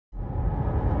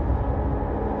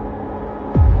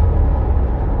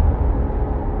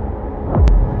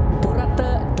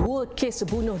kes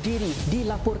bunuh diri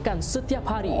dilaporkan setiap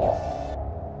hari.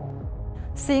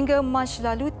 Sehingga Mac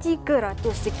lalu, 336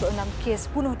 kes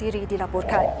bunuh diri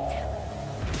dilaporkan.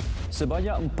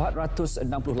 Sebanyak 468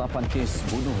 kes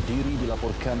bunuh diri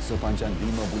dilaporkan sepanjang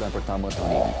 5 bulan pertama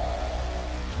tahun ini.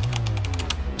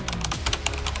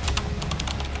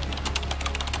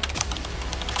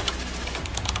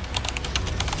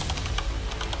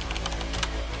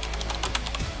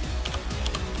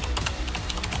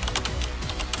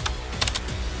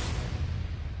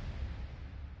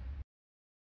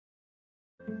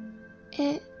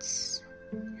 It's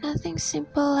nothing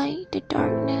simple like the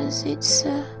darkness. It's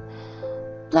a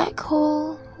black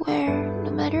hole where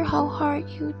no matter how hard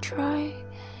you try,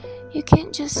 you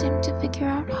can't just seem to figure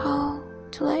out how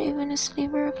to let even a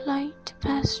sliver of light to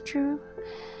pass through.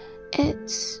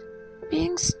 It's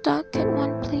being stuck at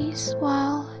one place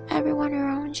while everyone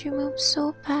around you moves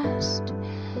so fast.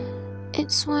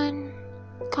 It's when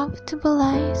comfortable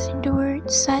lies in the word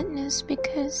sadness,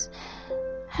 because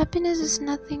happiness is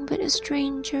nothing but a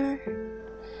stranger.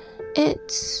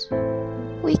 It's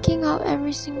waking up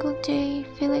every single day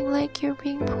feeling like you're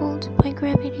being pulled by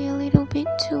gravity a little bit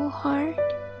too hard.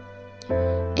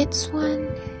 It's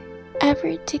when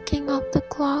every ticking of the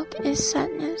clock is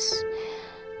sadness,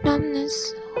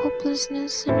 numbness,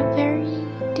 hopelessness, and a very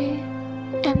deep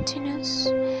emptiness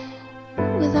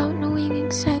without knowing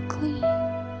exactly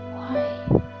why.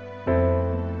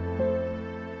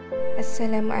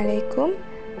 Assalamualaikum.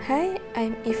 Hi,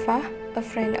 I'm Ifah, a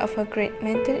friend of a great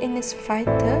mental illness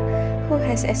fighter who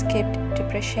has escaped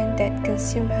depression that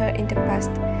consumed her in the past.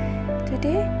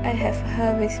 Today, I have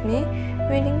her with me,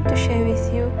 willing to share with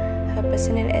you her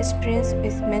personal experience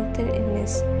with mental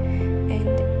illness. And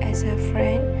as her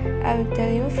friend, I will tell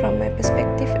you from my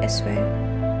perspective as well.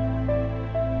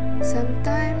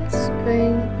 Sometimes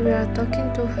when we are talking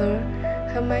to her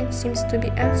mind seems to be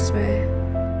elsewhere.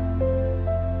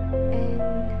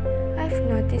 I've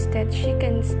noticed that she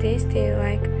can stay still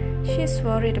like she's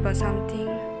worried about something.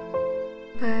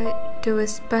 But the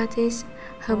worst part is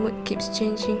her mood keeps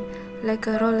changing like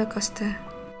a roller coaster.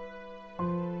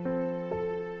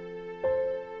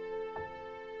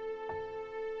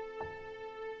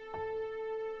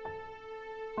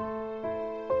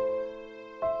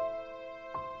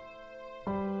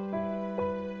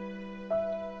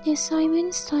 The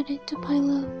assignment started to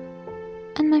pile up,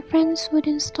 and my friends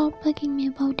wouldn't stop bugging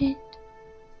me about it.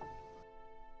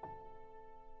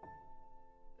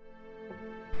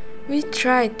 We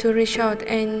tried to reach out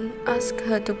and ask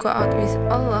her to go out with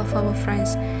all of our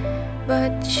friends,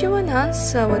 but she won't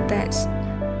answer our text.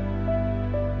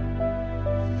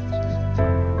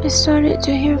 I started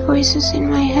to hear voices in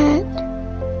my head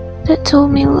that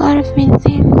told me a lot of mean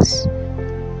things,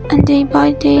 and day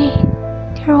by day,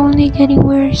 they're only getting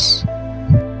worse.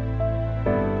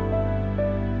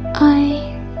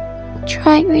 I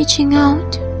tried reaching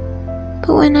out,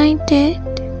 but when I did,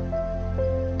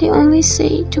 they only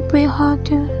say to pray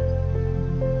harder,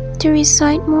 to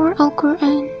recite more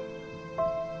Al-Quran.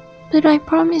 But I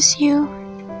promise you,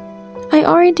 I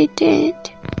already did.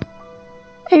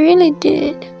 I really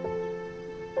did.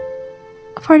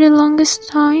 For the longest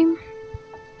time,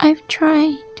 I've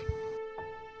tried.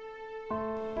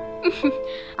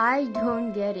 I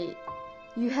don't get it.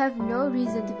 You have no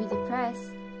reason to be depressed.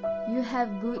 You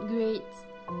have good grades.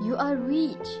 You are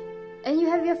rich. And you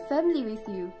have your family with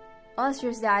you. Oh,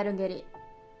 seriously, I don't get it.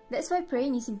 That's why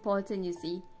praying is important, you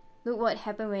see. Look what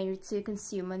happened when you're too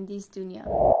consumed on this dunya.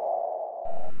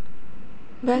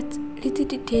 But little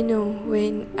did they know,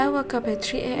 when I woke up at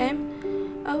 3 a.m.,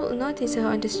 I would notice her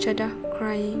on the strada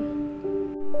crying.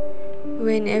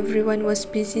 When everyone was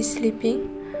busy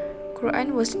sleeping,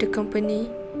 Quran was the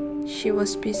company. She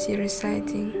was busy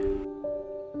reciting.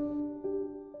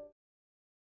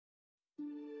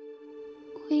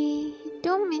 We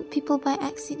don't meet people by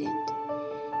accident.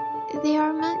 They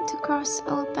are meant to cross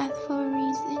our path for a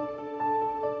reason.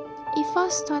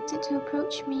 Ifa started to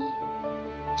approach me.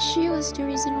 She was the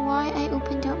reason why I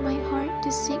opened up my heart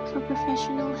to seek for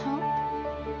professional help.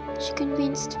 She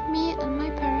convinced me and my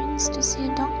parents to see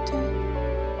a doctor.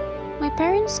 My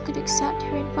parents could accept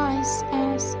her advice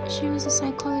as she was a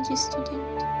psychology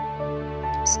student.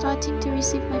 I'm starting to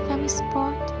receive my family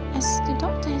support as the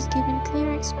doctor has given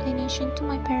clear explanation to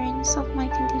my parents of my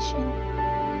condition.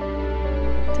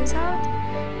 Turns out,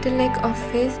 the lack of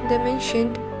faith they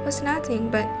mentioned was nothing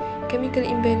but chemical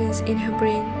imbalance in her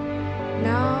brain.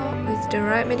 Now, with the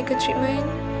right medical treatment,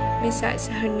 besides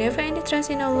her never-ending trust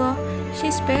in Allah, she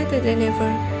is better than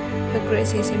ever. Her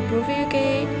grades is improving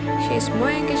again, she is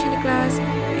more engaged in the class,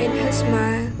 and her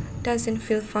smile doesn't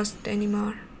feel forced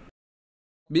anymore.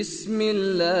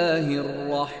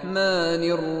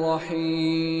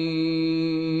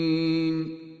 Bismillahirrahmanirrahim.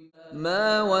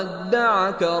 Ma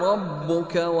wadda'aka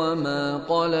rabbuka wa ma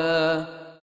qala.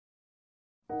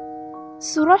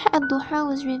 Surah Ad-Duha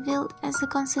was revealed as a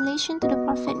consolation to the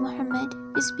Prophet Muhammad,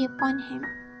 peace be upon him.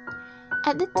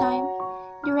 At the time,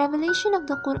 the revelation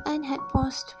of the Quran had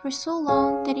paused for so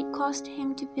long that it caused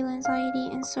him to feel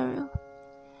anxiety and sorrow.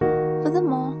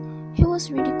 Furthermore, he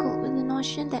was ridiculed with the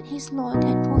notion that his Lord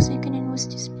had forsaken and was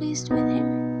displeased with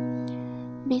him.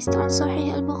 Based on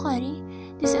Sahih al-Bukhari,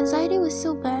 this anxiety was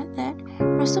so bad that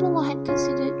Rasulullah had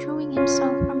considered throwing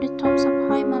himself from the tops of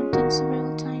high mountains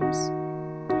several times.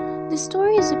 This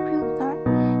story is a proof that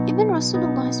even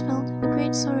Rasulullah has felt a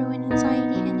great sorrow and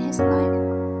anxiety in his life.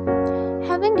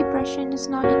 Having depression does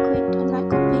not equate to a lack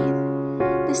of faith.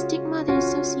 The stigma that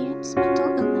associates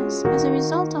mental illness as a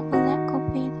result of a lack of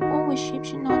faith or worship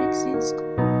should not exist.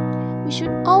 We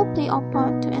should all play our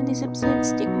part to end this absurd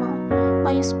stigma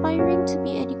by aspiring to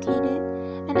be educated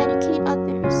and educate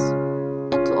others.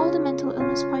 And to all the mental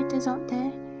illness fighters out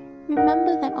there,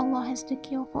 remember that Allah has the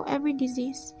cure for every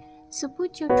disease, so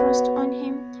put your trust on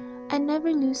Him and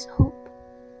never lose hope.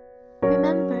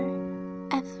 Remember,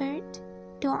 effort,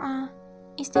 dua,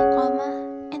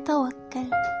 istiqamah, and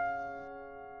tawakkul.